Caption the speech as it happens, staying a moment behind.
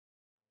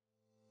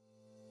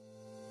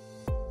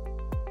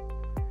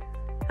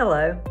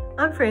Hello,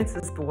 I'm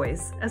Frances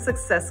Boyce, a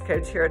success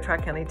coach here at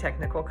Tri-County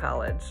Technical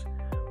College.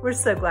 We're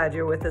so glad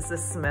you're with us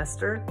this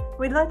semester.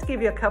 We'd like to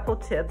give you a couple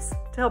tips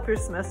to help your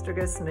semester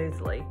go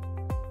smoothly.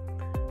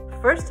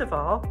 First of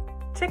all,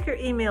 check your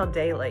email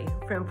daily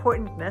for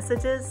important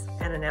messages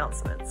and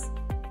announcements.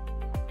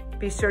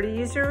 Be sure to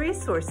use your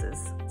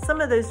resources. Some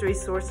of those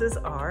resources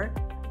are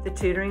the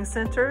Tutoring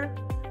Center,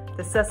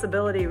 the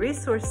Accessibility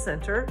Resource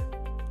Center,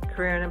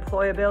 Career and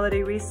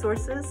Employability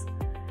Resources,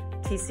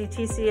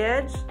 TCTC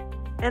Edge,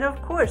 and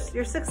of course,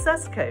 your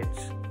Success Coach.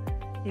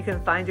 You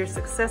can find your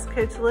Success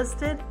Coach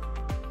listed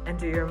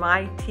under your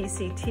My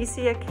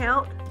TCTC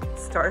account,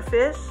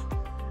 Starfish,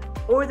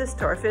 or the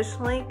Starfish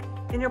link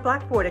in your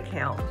Blackboard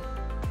account.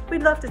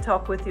 We'd love to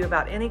talk with you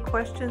about any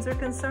questions or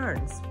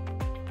concerns.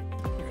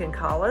 You can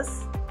call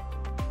us,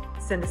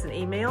 send us an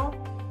email,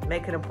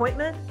 make an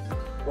appointment,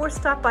 or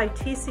stop by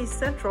TC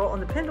Central on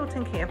the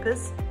Pendleton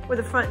campus or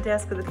the front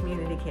desk of the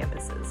community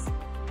campuses.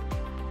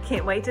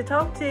 Can't wait to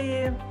talk to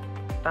you.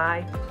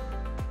 Bye.